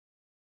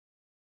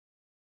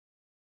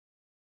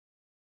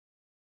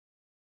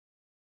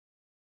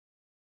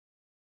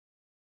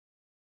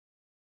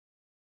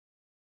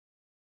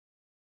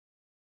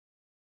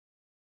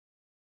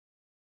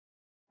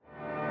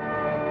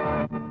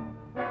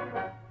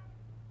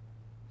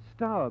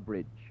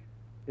Stourbridge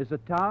is a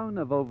town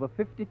of over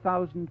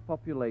 50,000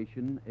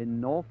 population in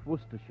North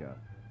Worcestershire.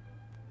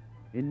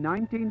 In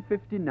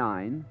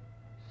 1959,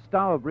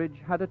 Stourbridge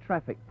had a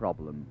traffic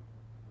problem.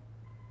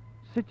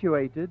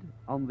 Situated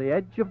on the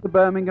edge of the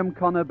Birmingham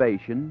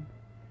conurbation,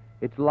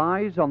 it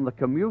lies on the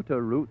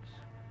commuter routes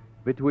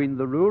between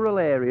the rural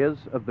areas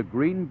of the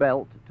Green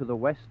Belt to the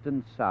west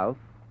and south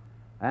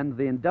and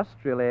the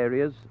industrial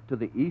areas to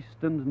the east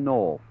and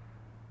north.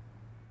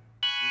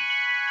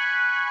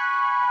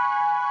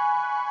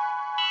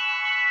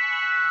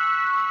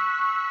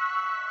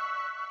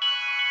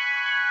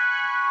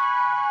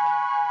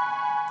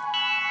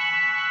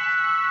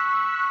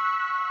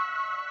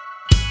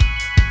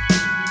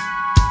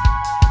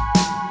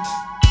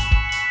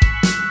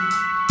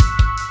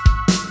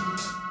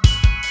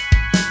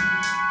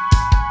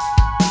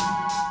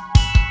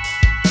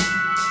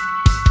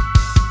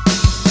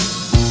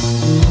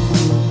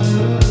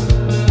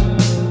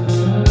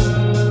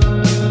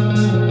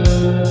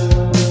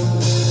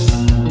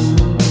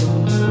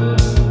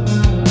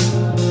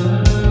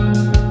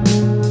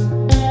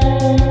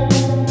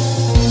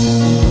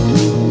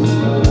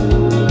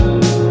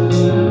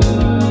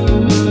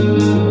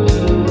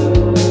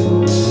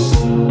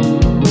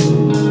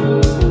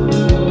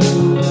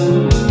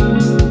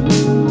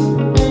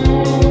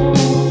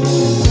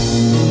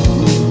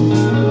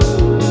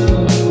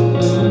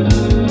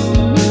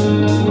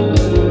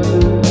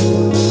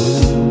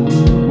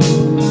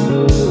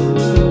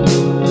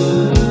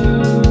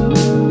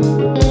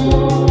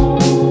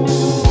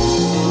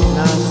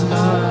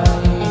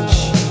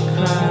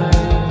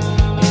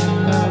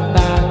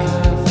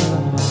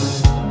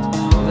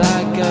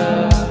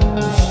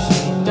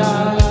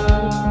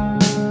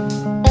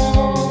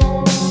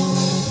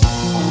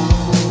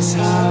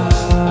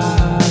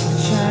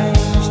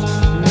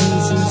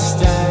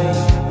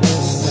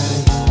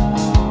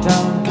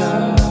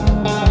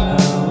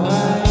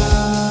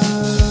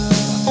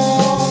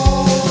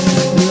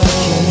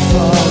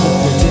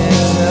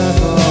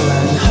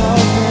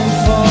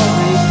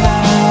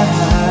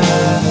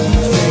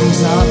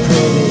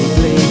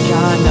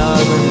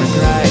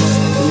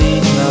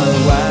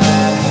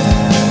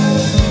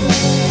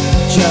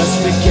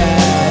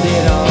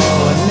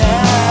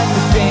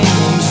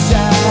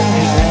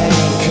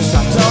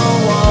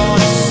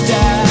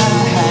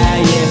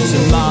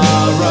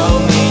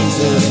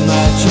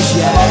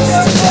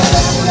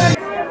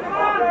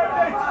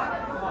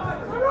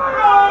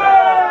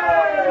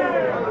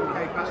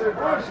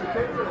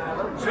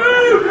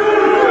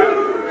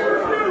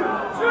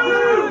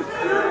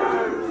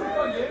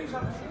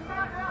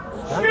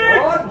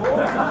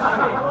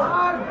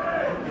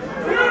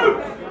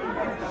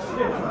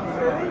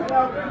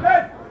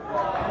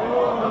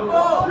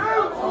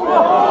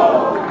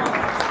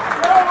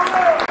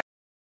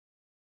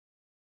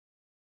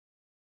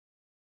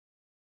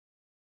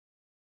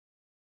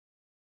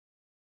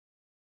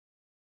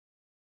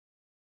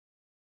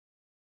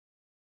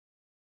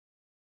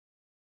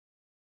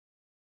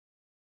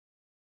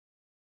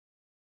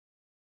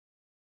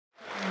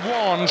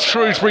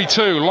 Shrewsbury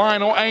 2,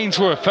 Lionel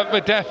Ainsworth at the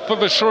death for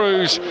the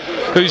Shrews,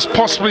 who's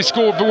possibly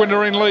scored the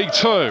winner in League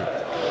 2.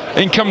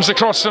 In comes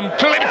across them,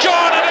 Philip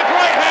John, and a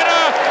great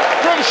header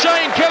from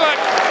Shane Killock.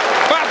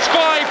 That's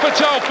 5 for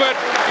Telford.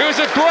 It was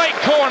a great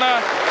corner,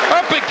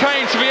 up it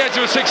came to the edge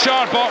of a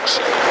 6-yard box.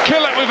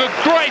 Killock with a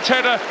great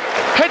header,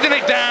 heading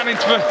it down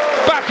into the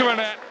back of the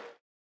net.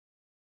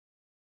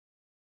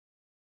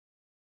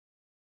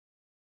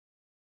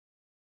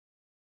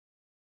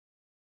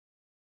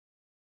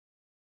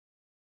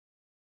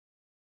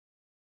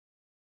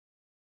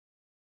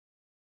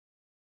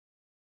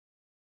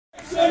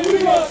 Say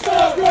we are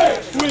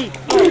Stourbridge! We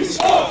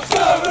are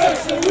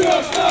Stourbridge! We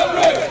are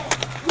Stourbridge!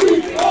 We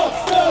are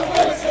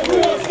Stourbridge! We are Stourbridge!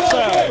 We are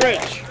Stourbridge!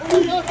 Stourbridge!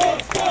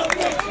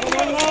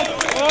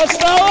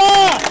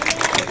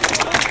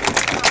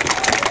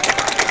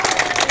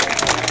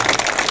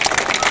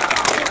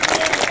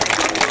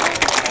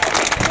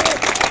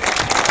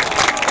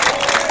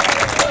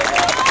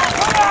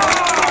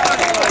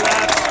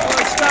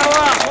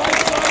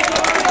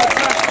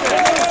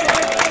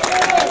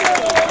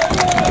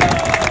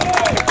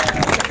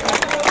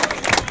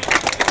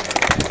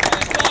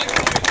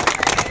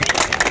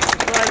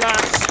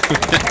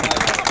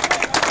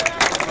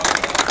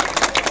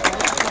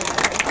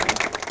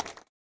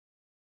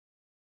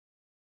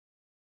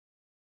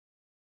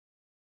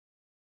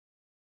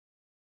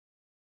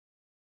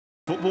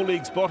 Football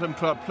League's bottom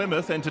club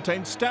Plymouth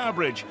entertained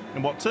Stourbridge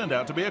in what turned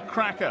out to be a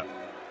cracker.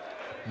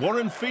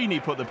 Warren Feeney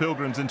put the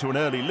Pilgrims into an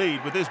early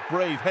lead with this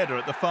brave header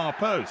at the far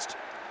post.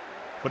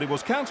 But it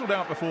was cancelled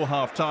out before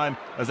half-time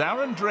as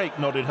Aaron Drake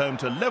nodded home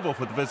to level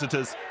for the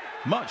visitors,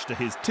 much to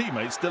his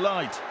teammates'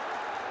 delight.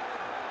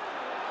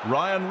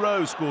 Ryan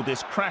Rowe scored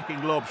this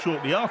cracking lob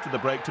shortly after the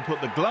break to put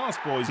the Glass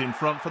Boys in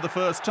front for the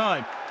first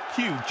time.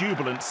 Cue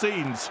jubilant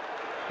scenes,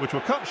 which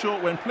were cut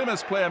short when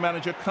Plymouth's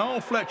player-manager Carl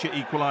Fletcher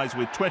equalised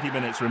with 20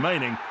 minutes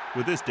remaining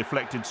with this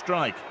deflected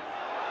strike.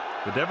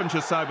 The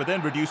Devonshire side were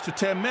then reduced to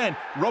 10 men.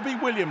 Robbie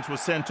Williams was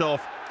sent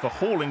off for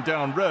hauling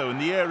down Rowe in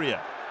the area.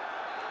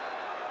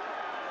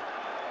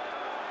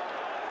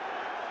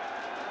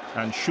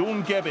 And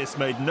Sean Gebbis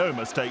made no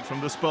mistake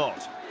from the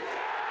spot.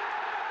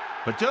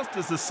 But just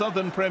as the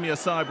Southern Premier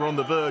side were on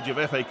the verge of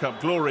FA Cup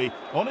glory,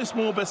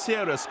 Onismore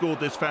Becerra scored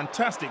this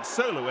fantastic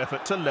solo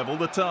effort to level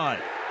the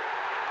tie.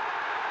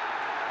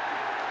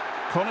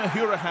 Conor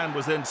Hurahan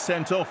was then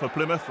sent off for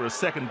Plymouth for a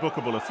second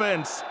bookable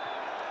offence,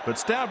 but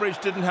Stourbridge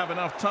didn't have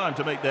enough time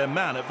to make their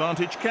man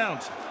advantage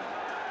count.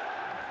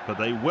 But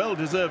they well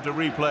deserved a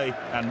replay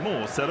and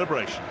more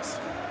celebrations.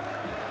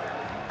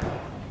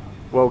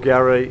 Well,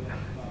 Gary,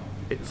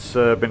 it's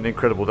been an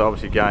incredible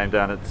obviously game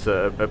down at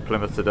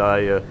Plymouth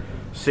today.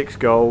 6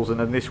 goals, and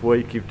then this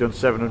week you've done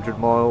 700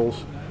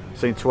 miles,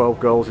 seen 12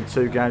 goals in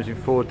 2 games in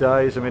 4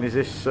 days. I mean, is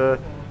this the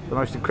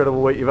most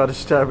incredible week you've had as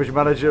Stourbridge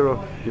manager,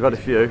 or you've had a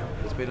few?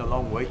 It's been a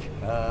long week.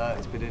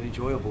 It's been an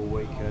enjoyable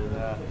week, and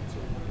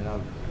you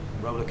know,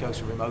 roller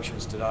coaster of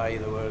emotions today.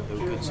 There were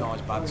good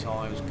times, bad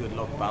times, good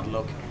luck, bad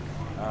luck.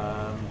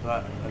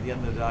 But at the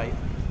end of the day,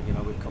 you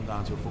know, we've come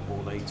down to a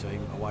football league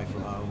team away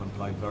from home and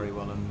played very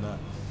well, and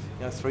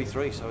you know,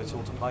 3-3. So it's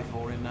all to play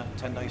for in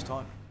 10 days'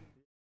 time.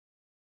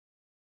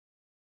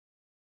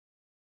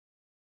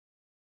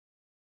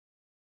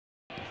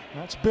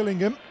 That's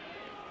Billingham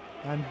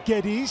and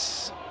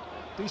Geddes.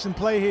 Decent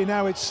play here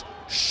now. It's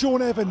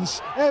Sean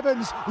Evans.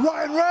 Evans,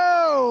 Ryan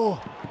Rowe!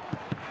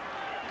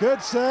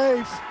 Good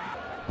save.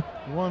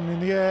 One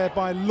in the air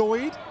by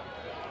Lloyd.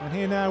 And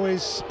here now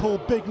is Paul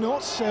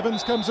Bignot.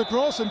 Evans comes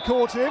across and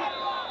caught him.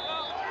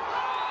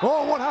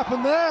 Oh, what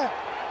happened there?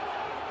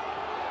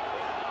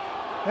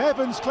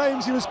 Evans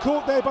claims he was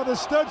caught there by the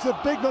studs of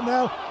Bignot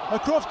now.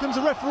 Across comes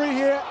the referee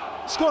here.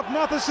 Scott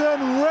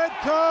Matheson, red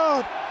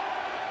card.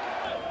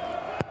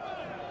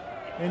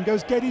 In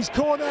goes Geddes'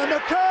 corner,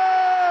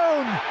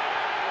 McCone!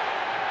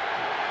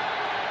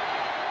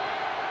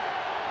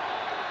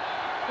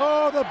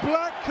 Oh, the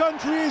Black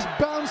Country is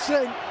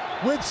bouncing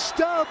with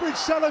Stourbridge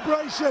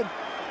celebration.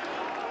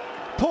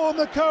 Paul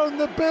McCone,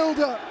 the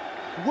builder,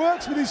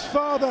 works with his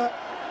father,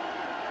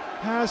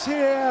 has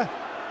here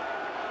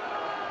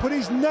put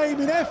his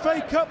name in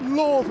FA Cup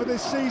lore for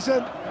this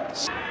season.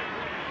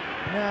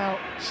 Now,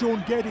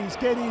 Sean Geddes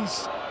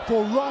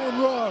for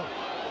Ryan Rowe.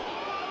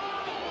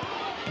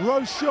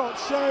 Rowe shot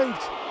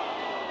saved.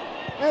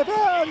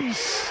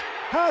 Evans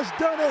has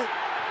done it.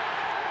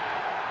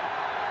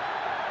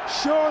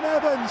 Sean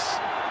Evans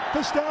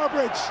for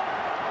Stourbridge.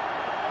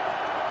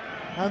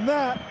 And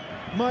that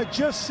might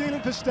just seal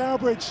it for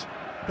Stourbridge.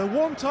 The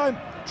one-time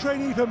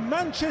trainee for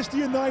Manchester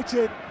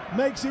United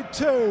makes it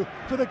 2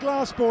 for the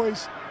Glass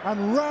Boys,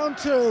 and round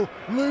 2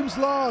 looms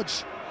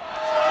large.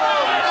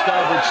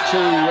 Stourbridge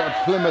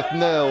 2, Plymouth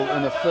 0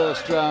 in a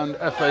first round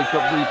FA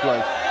Cup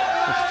replay.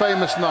 A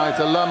famous night,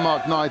 a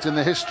landmark night in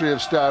the history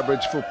of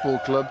Stourbridge Football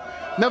Club.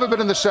 Never been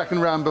in the second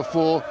round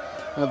before.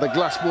 The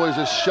Glass Boys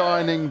are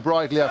shining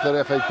brightly after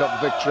their FA Cup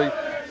victory.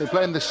 They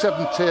play in the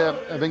 7th tier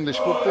of English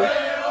football.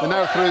 They're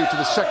now through to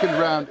the second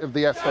round of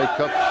the FA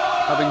Cup,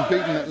 having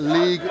beaten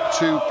League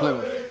 2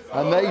 Plymouth.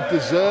 And they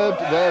deserved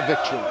their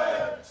victory.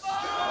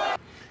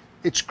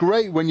 It's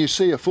great when you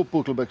see a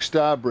football club like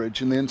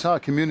Stourbridge and the entire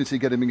community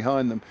getting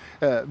behind them,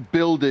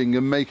 building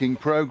and making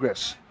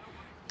progress.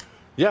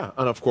 Yeah,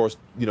 and of course,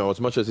 you know, as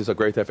much as it's a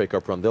great FA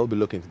Cup run, they'll be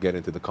looking to get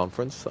into the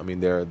conference. I mean,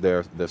 they're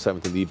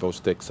 7th in the Evo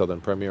Stick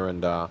Southern Premier,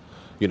 and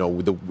you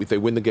know, if they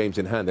win the games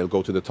in hand, they'll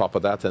go to the top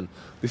of that. And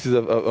this is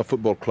a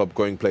football club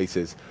going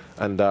places.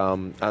 And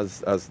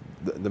as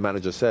the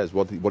manager says,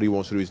 what he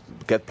wants to do is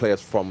get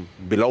players from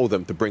below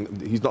them to bring.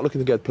 He's not looking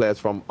to get players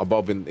from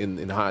above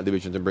in higher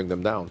divisions and bring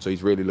them down. So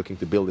he's really looking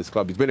to build this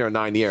club. He's been here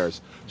 9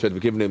 years, so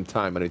they've given him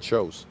time, and it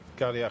shows.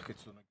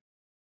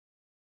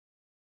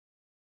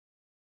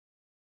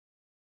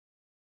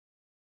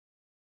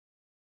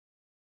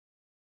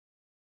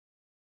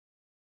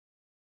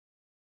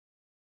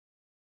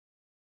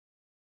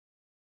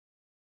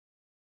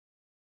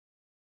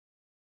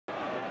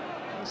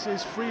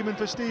 This is Freeman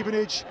for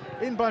Stevenage,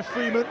 in by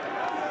Freeman,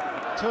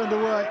 turned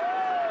away.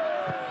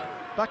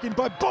 Back in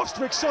by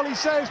Bostwick, Solly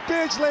saves,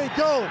 Beardsley,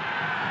 goal!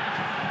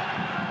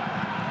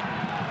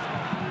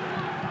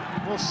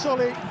 Well,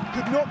 Solly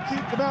could not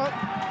keep them out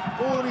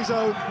all on his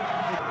own.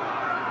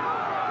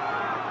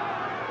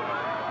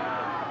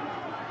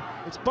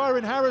 It's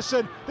Byron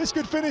Harrison, this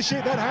could finish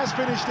it, that has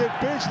finished it,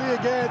 Beardsley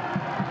again,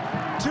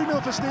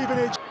 2-0 for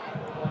Stevenage.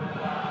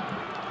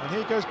 And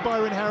here goes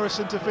Byron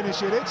Harrison to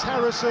finish it, it's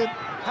Harrison,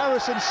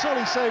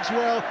 Solly saves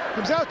well,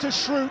 comes out to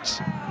Schrute.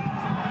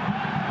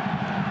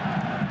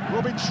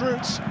 Robin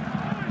Schrute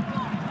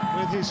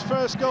with his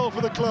first goal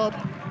for the club.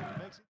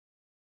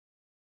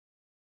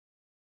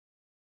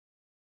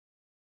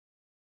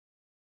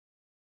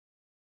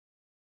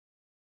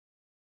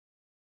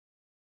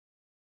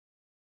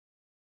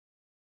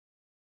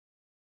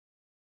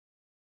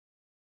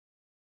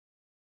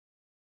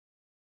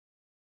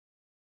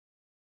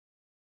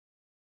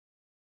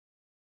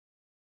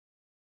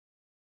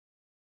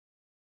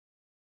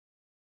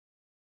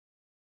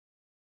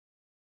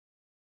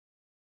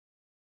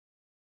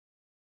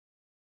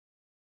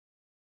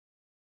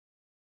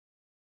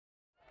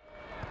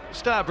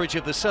 Stourbridge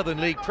of the Southern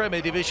League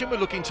Premier Division were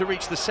looking to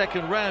reach the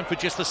second round for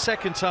just the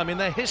second time in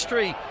their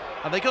history,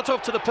 and they got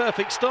off to the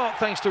perfect start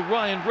thanks to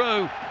Ryan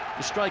Rowe.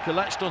 The striker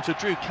latched onto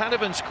Drew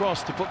Canavan's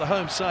cross to put the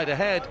home side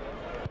ahead.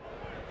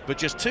 But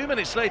just 2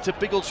 minutes later,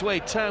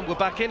 Biggleswade Town were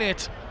back in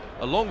it.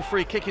 A long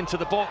free kick into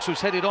the box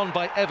was headed on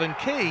by Evan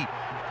Key,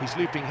 his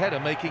looping header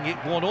making it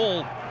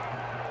 1-1.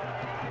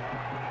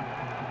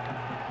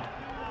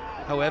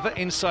 However,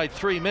 inside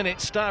 3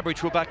 minutes,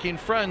 Stourbridge were back in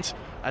front,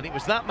 and it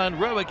was that man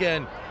Rowe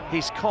again.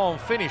 His calm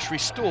finish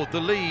restored the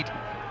lead.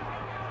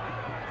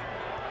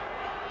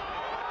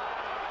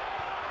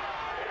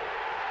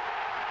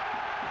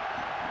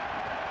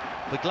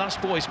 The Glass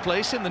Boys'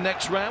 place in the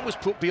next round was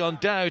put beyond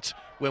doubt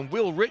when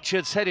Will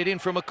Richards headed in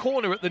from a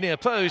corner at the near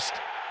post.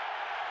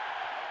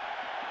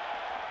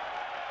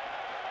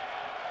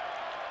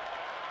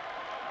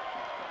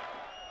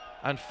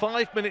 And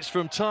 5 minutes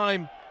from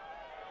time,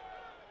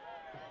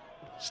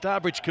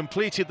 Stourbridge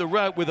completed the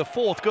rout with a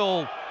fourth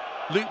goal.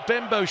 Luke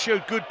Bembo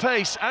showed good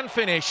pace and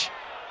finish.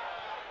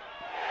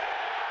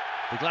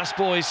 The Glass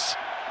Boys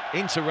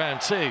into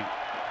round two.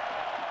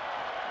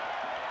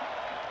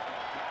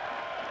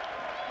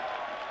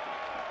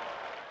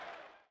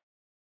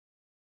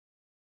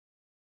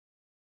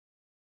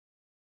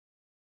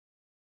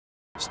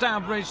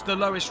 Stourbridge, the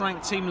lowest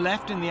ranked team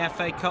left in the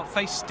FA Cup,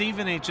 faced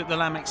Stevenage at the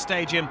Lameck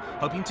Stadium,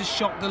 hoping to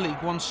shock the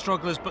League One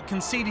strugglers, but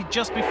conceded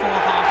just before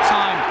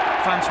half-time.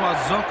 Francois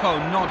Zoko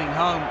nodding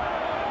home.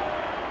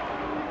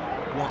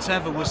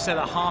 Whatever was said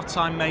at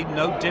half-time made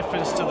no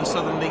difference to the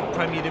Southern League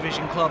Premier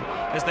Division club,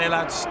 as they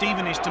allowed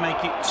Stevenage to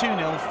make it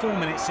 2-0 4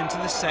 minutes into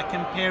the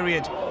second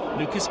period.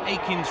 Lucas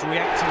Akins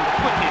reacting the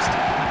quickest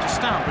after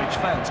Stourbridge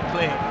failed to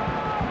clear.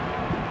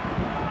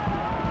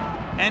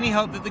 Any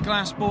hope that the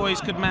Glass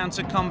Boys could mount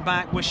a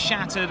comeback was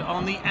shattered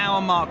on the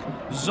hour mark.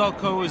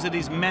 Zoko was at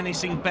his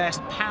menacing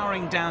best,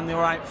 powering down the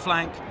right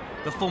flank.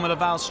 The former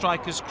Laval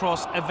striker's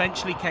cross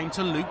eventually came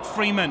to Luke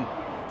Freeman,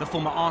 the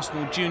former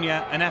Arsenal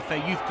junior and FA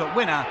Youth Cup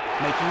winner,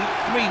 making it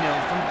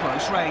 3-0 from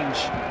close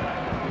range.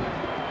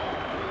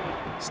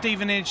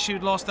 Stevenage,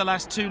 who'd lost the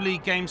last two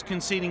league games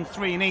conceding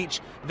 3 in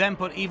each, then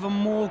put even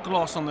more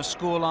gloss on the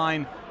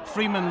scoreline.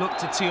 Freeman looked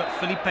to tee up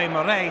Felipe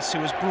Moraes, who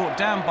was brought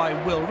down by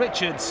Will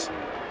Richards.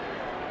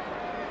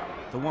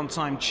 The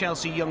one-time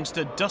Chelsea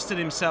youngster dusted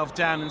himself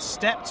down and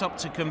stepped up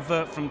to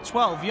convert from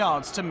 12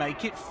 yards to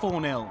make it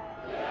 4-0.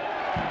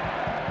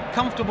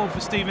 Comfortable for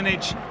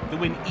Stevenage, the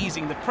win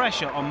easing the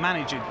pressure on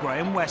manager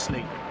Graham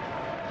Wesley.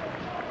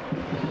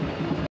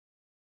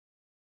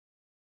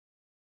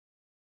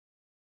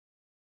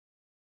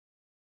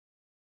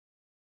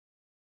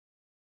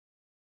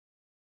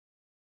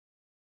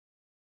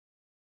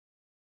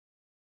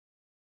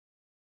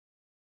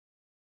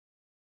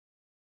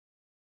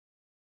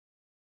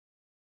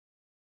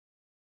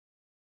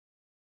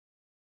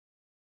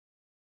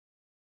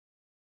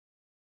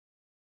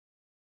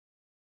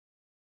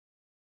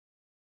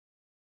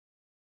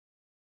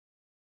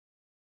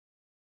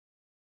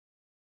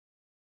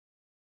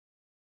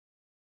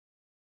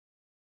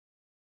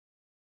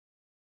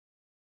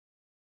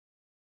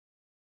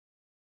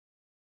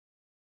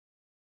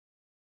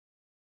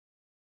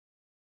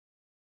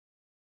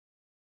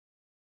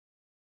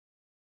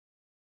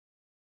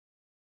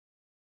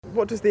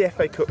 What does the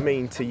FA Cup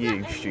mean to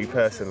you, Stu,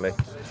 personally?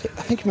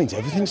 I think it means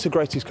everything. It's the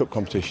greatest cup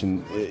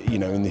competition, you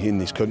know, in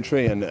this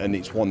country, and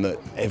it's one that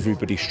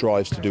everybody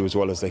strives to do as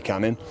well as they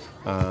can in.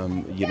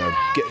 You know,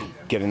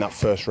 getting that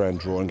first round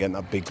draw and getting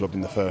that big club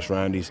in the first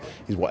round is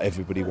what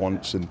everybody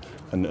wants,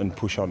 and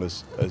push on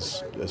as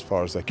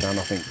far as they can.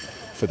 I think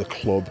for the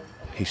club,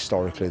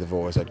 historically, they've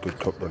always had good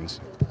cup runs,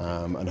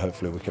 and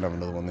hopefully we can have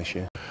another one this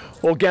year.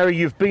 Well, Gary,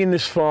 you've been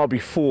this far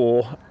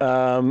before.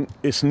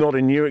 It's not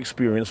a new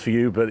experience for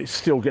you, but it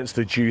still gets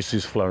the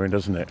juices flowing,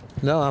 doesn't it?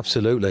 No,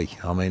 absolutely.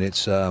 I mean,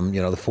 it's you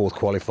know, the fourth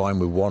qualifying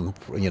we won,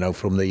 you know,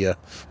 from the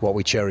what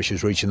we cherish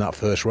is reaching that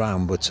first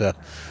round. But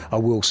I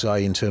will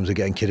say, in terms of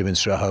getting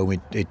Kidderminster at home,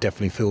 it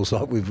definitely feels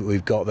like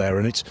we've got there,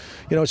 and it's,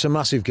 you know, it's a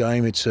massive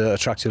game. It's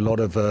attracted a lot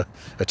of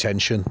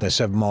attention. They're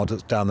 7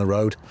 miles down the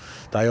road.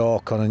 They are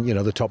kind of, you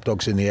know, the top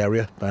dogs in the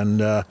area,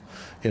 and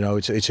you know,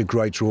 it's a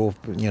great draw,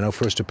 you know,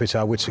 for us to pit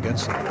our wits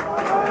against them.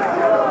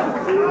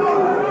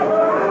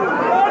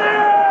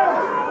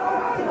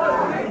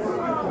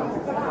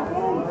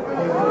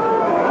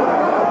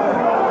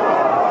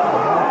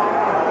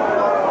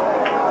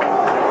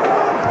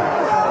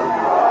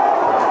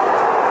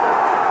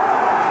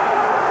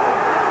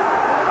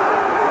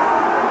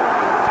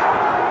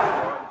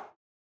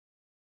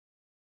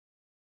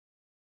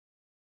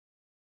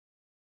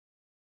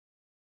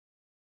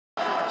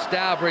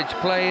 Stourbridge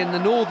play in the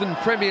Northern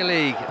Premier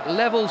League,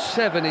 level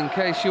 7 in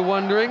case you're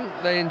wondering.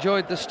 They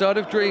enjoyed the start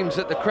of dreams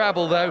at the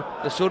Crabble though,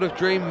 the sort of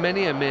dream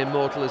many a mere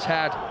mortal has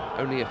had.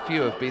 Only a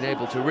few have been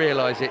able to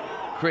realise it,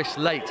 Chris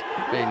Late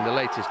being the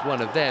latest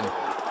one of them.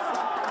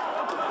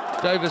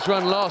 Dover's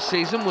run last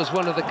season was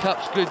one of the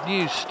Cup's good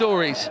news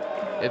stories.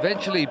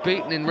 Eventually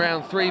beaten in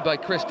round 3 by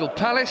Crystal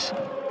Palace,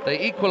 they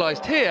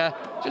equalised here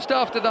just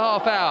after the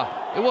half hour.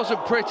 It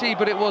wasn't pretty,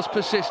 but it was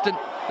persistent.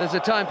 There's a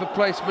time for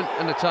placement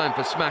and a time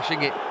for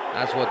smashing it,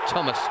 as was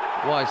Thomas,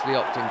 wisely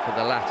opting for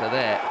the latter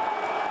there.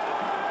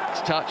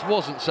 His touch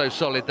wasn't so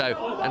solid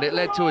though, and it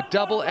led to a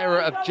double error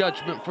of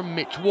judgment from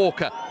Mitch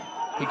Walker.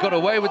 He got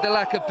away with the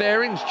lack of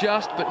bearings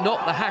just, but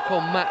not the hack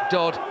on Matt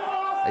Dodd.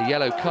 A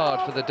yellow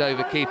card for the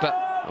Dover keeper,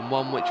 and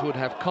one which would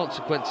have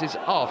consequences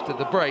after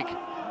the break.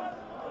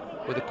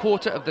 With a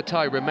quarter of the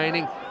tie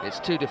remaining, its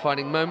two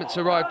defining moments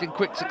arrived in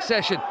quick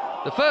succession.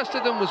 The first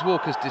of them was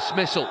Walker's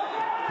dismissal.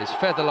 His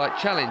feather-light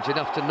challenge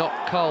enough to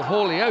knock Carl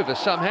Hawley over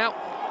somehow,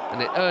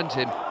 and it earned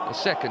him a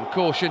second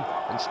caution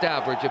and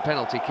Stourbridge a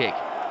penalty kick.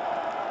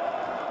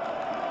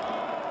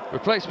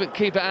 Replacement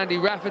keeper Andy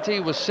Rafferty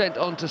was sent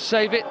on to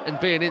save it and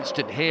be an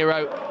instant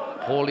hero.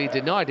 Hawley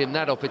denied him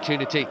that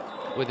opportunity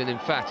with an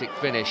emphatic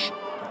finish.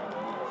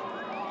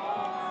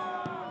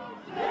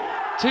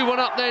 2-1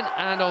 up then,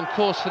 and on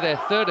course for their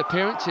third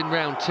appearance in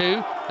round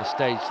two, a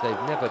stage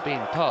they've never been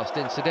past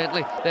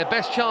incidentally. Their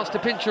best chance to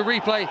pinch a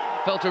replay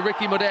fell to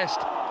Ricky Modeste.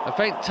 A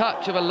faint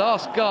touch of a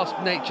last gasp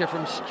nature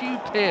from Stu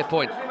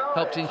Pierpoint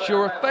helped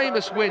ensure a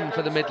famous win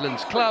for the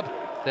Midlands club.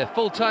 Their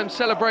full-time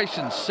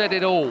celebrations said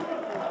it all.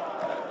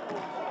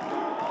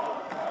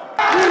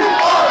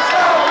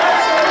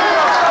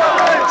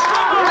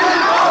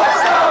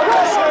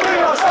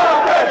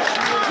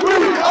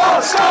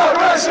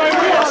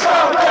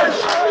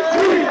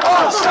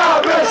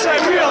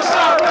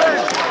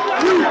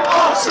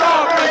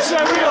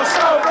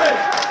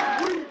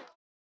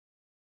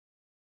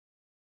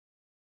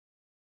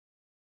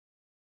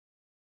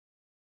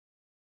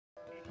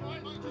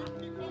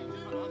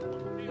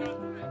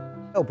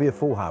 There'll be a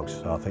full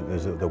house. I think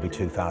there'll be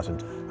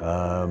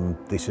 2,000.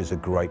 This is a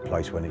great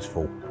place when it's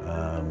full.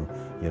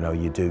 You know,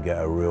 you do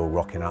get a real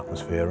rocking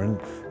atmosphere,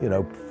 and you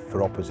know,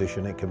 for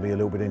opposition it can be a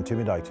little bit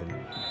intimidating.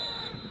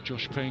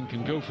 Josh Payne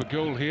can go for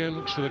goal here,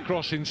 looks for the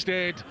cross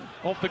instead,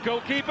 off the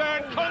goalkeeper,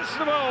 and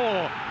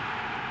Constable!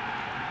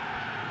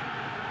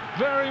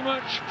 Very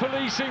much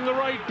policing the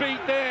right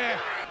beat there.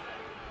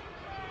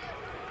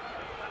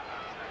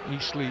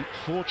 Eastleigh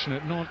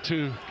fortunate not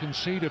to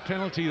concede a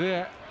penalty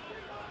there.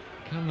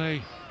 Can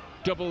they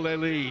double their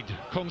lead?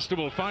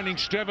 Constable finding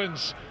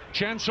Strevens,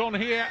 chance on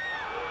here,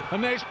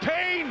 and there's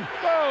Payne!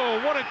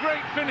 Oh, what a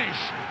great finish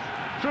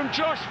from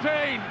Josh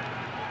Payne,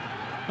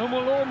 and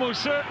will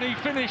almost certainly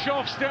finish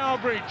off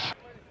Stourbridge.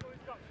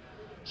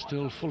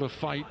 Still full of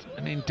fight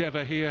and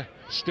endeavour here,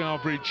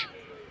 Stourbridge.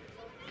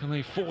 Can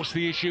they force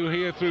the issue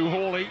here through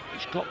Hawley?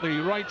 He's got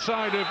the right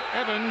side of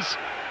Evans,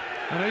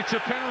 and it's a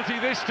penalty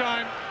this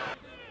time.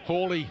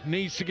 Hawley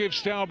needs to give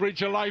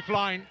Stourbridge a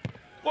lifeline.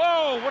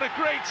 Whoa, what a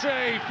great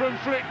save from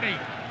Flitney.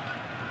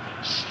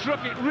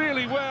 Struck it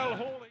really well,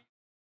 Hawley.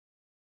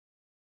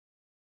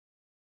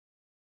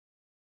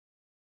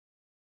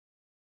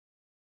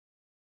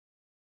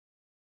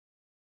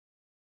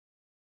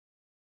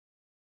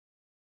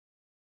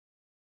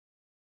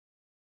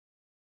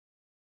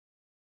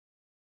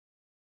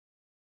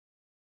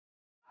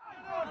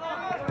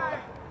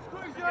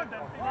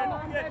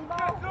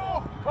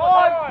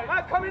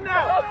 Coming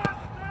now!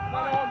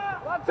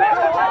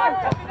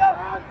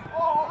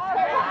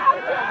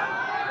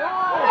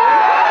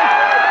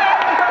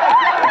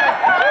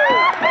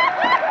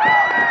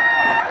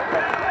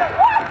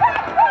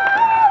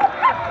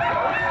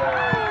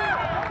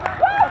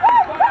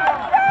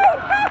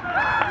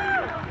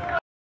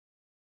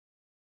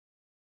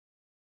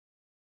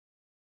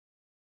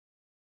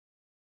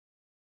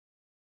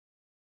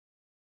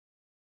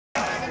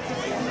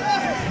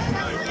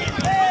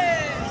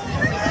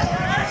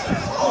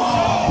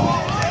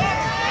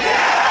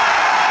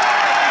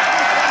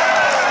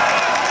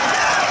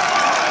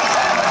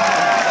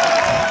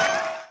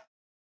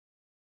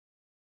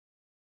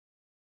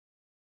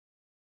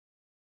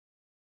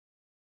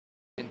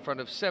 In front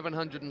of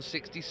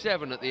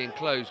 767 at the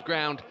enclosed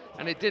ground,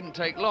 and it didn't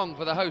take long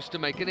for the host to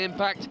make an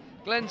impact.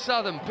 Glen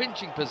Southern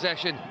pinching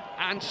possession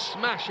and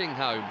smashing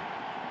home.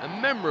 A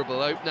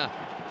memorable opener,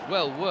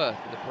 well worth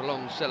the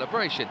prolonged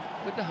celebration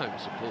with the home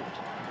support.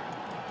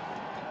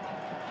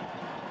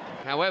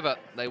 However,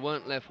 they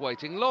weren't left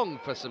waiting long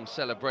for some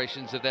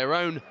celebrations of their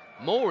own.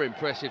 More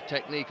impressive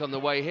technique on the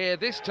way here,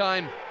 this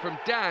time from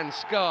Dan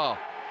Scarr.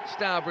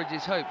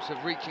 Stourbridge's hopes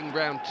of reaching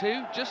round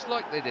two, just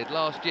like they did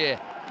last year,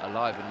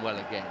 alive and well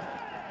again.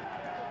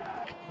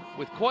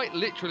 With quite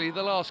literally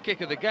the last kick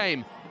of the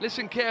game,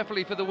 listen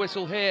carefully for the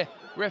whistle here.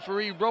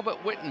 Referee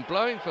Robert Whitten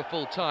blowing for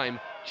full time,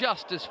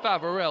 just as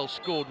Favorel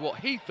scored what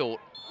he thought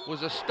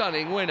was a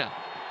stunning winner.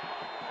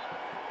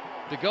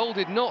 The goal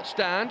did not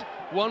stand.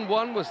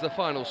 1-1 was the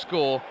final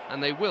score,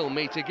 and they will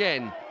meet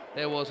again.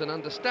 There was an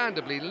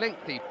understandably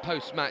lengthy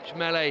post-match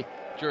melee,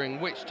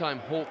 during which time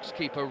Hawks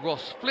keeper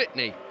Ross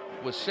Flitney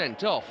was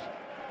sent off.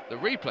 The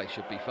replay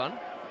should be fun.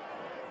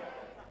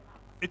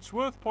 It's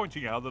worth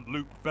pointing out that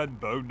Luke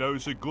Benbow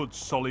knows a good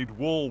solid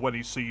wall when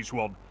he sees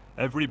one.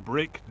 Every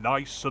brick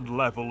nice and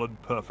level and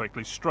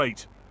perfectly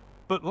straight.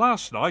 But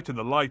last night, in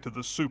the light of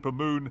the super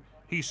moon,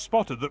 he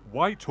spotted that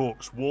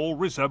Whitehawk's wall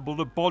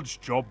resembled a bodge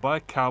job by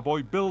a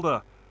cowboy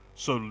builder.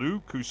 So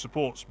Luke, who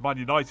supports Man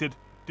United,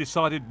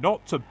 decided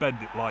not to bend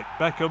it like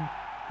Beckham,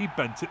 he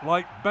bent it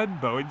like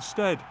Benbow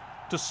instead,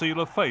 to seal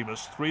a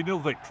famous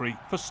 3-0 victory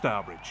for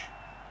Stourbridge.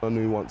 I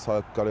knew once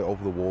I got it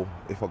over the wall,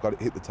 if I got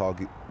it hit the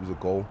target, it was a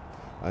goal,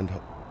 and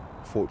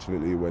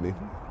fortunately it went in.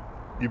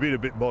 You've been a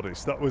bit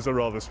modest. That was a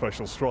rather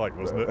special strike,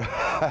 wasn't it?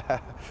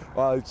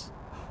 Well,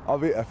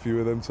 I've hit a few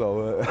of them,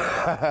 so...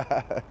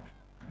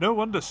 No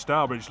wonder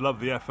Stourbridge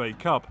loved the FA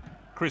Cup.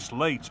 Chris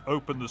Late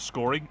opened the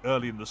scoring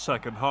early in the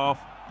second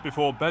half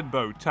before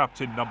Benbow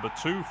tapped in number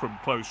 2 from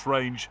close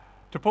range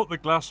to put the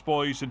Glass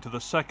Boys into the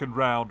second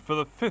round for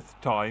the 5th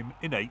time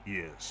in 8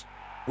 years.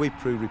 We've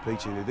proved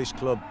repeatedly this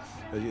club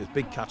is a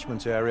big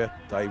catchment area.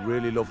 They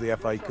really love the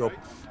FA Cup,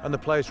 and the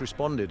players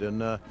responded.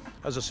 And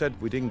as I said,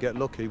 we didn't get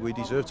lucky. We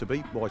deserve to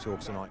beat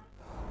Whitehawks tonight.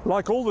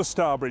 Like all the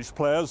Stourbridge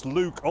players,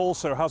 Luke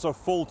also has a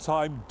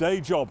full-time day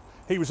job.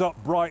 He was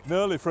up bright and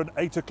early for an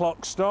 8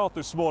 o'clock start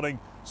this morning,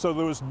 so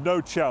there was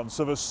no chance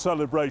of a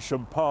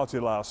celebration party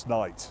last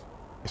night.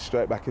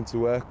 Straight back into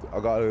work. I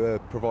got to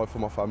provide for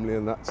my family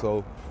and that,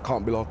 so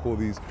can't be like all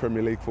these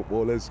Premier League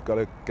footballers. Got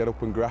to get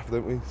up and graft,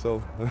 don't we?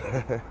 So.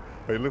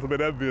 Are you a little bit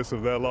envious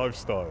of their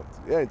lifestyle?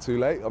 Yeah, ain't too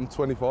late. I'm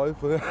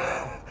 25.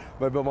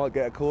 Maybe I might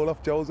get a call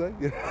off Jose.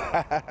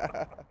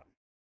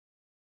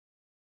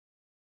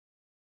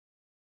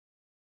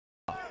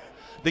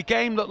 The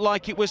game looked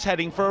like it was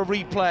heading for a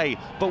replay,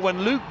 but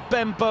when Luke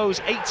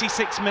Benbow's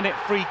 86-minute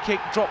free kick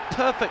dropped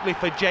perfectly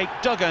for Jake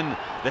Duggan,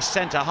 the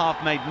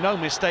centre-half made no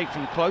mistake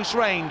from close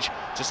range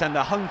to send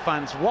the home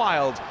fans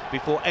wild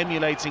before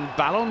emulating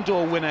Ballon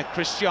d'Or winner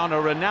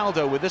Cristiano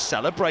Ronaldo with a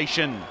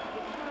celebration.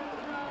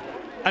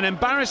 An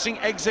embarrassing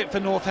exit for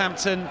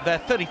Northampton, their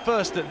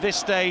 31st at this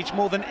stage,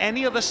 more than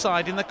any other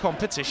side in the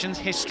competition's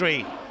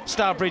history.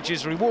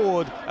 Stourbridge's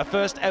reward, a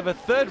first ever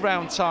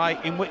third-round tie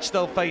in which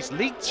they'll face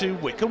League Two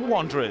Wycombe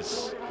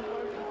Wanderers.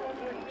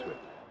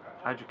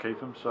 How'd you keep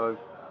them so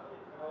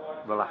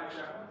relaxed?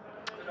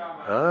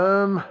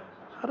 I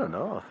don't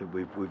know. I think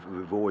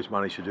we've always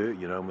managed to do it.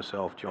 You know,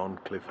 myself, John,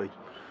 Cliffy.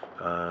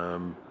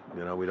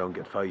 You know, we don't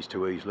get phased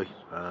too easily.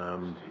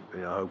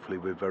 You know, hopefully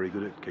we're very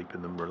good at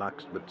keeping them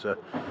relaxed. But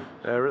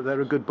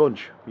they're a good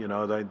bunch. You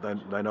know,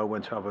 they know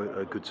when to have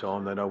a good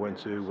time. They know when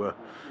to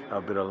have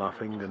a bit of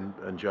laughing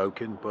and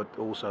joking. But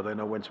also they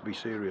know when to be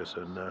serious.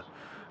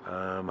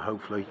 And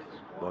hopefully,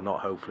 well,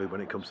 not hopefully,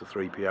 when it comes to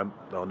 3 p.m,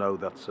 they'll know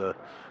that's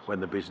when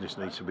the business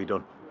needs to be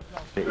done.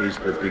 It is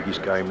the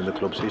biggest game in the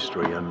club's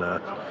history, and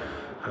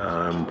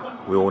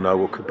we all know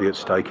what could be at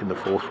stake in the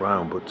 4th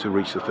round, but to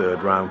reach the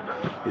 3rd round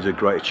is a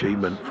great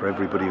achievement for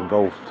everybody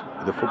involved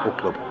with the football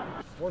club.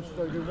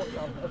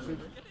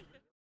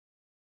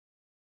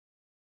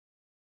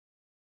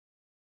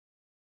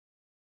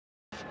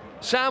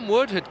 Sam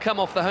Wood had come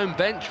off the home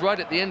bench right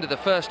at the end of the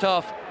first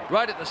half.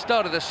 Right at the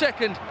start of the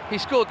second, he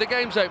scored the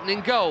game's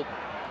opening goal.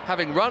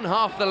 Having run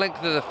half the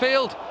length of the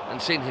field and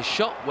seen his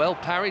shot well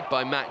parried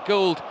by Matt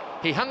Gould,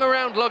 he hung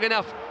around long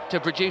enough to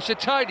produce a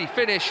tidy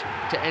finish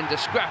to end a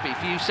scrappy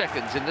few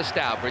seconds in the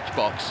Stourbridge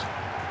box.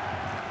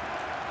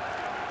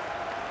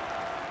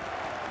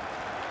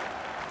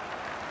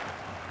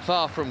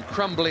 Far from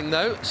crumbling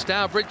though,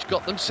 Stourbridge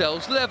got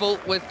themselves level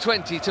with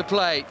 20 to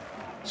play.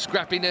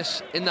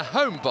 Scrappiness in the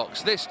home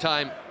box this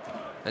time,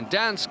 and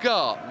Dan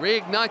Scarr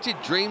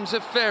reignited dreams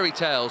of fairy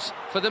tales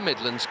for the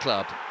Midlands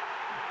club.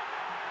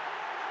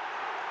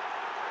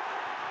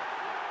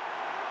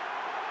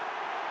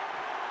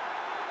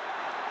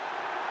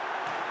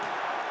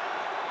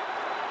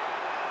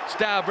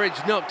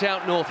 Stourbridge knocked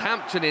out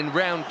Northampton in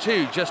round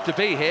 2 just to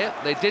be here.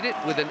 They did it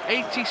with an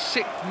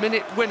 86th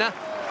minute winner,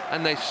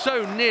 and they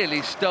so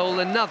nearly stole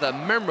another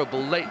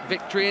memorable late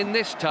victory in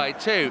this tie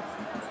too.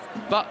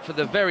 But for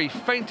the very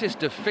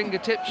faintest of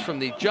fingertips from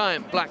the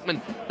giant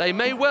Blackman, they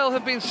may well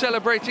have been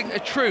celebrating a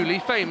truly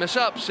famous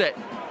upset.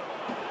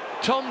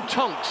 Tom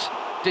Tonks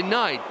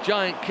denied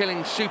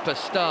giant-killing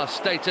superstar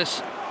status.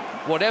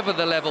 Whatever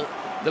the level,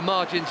 the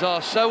margins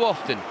are so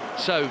often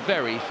so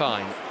very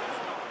fine.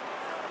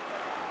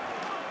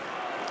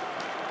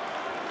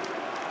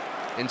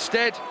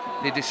 Instead,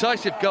 the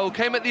decisive goal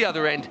came at the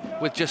other end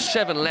with just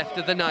 7 left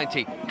of the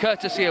 90,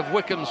 courtesy of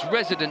Wycombe's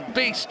resident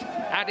beast,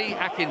 Addy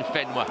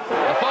Akinfenwa.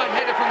 A fine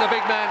header from the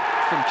big man,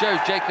 from Joe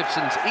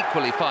Jacobson's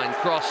equally fine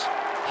cross.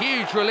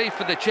 Huge relief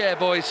for the Chair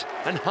boys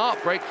and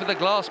heartbreak for the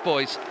Glass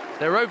boys.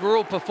 Their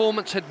overall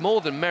performance had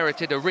more than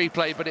merited a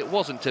replay, but it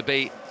wasn't to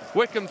be.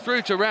 Wycombe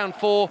through to round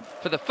 4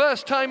 for the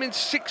first time in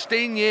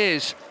 16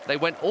 years. They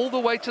went all the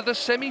way to the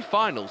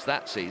semi-finals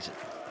that season.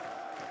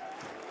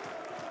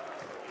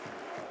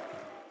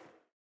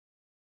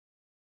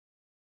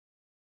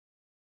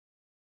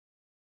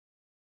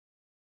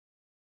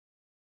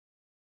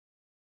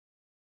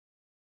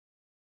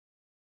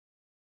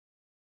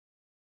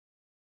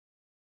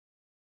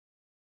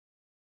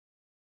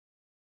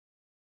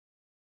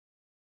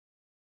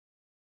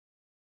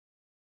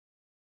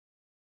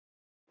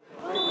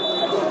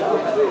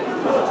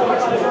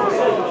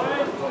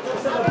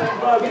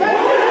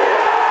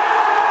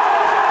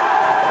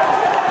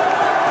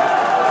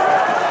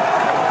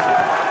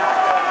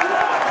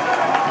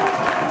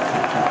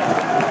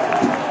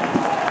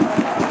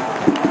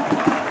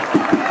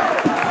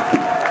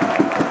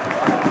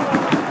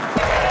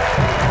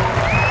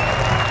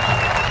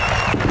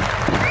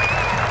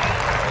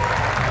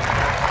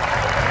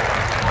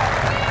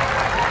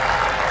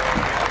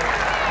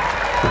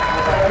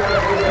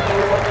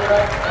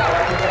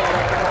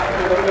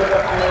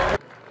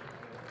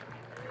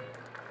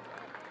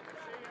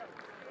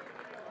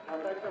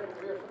 Thanks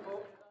for your support.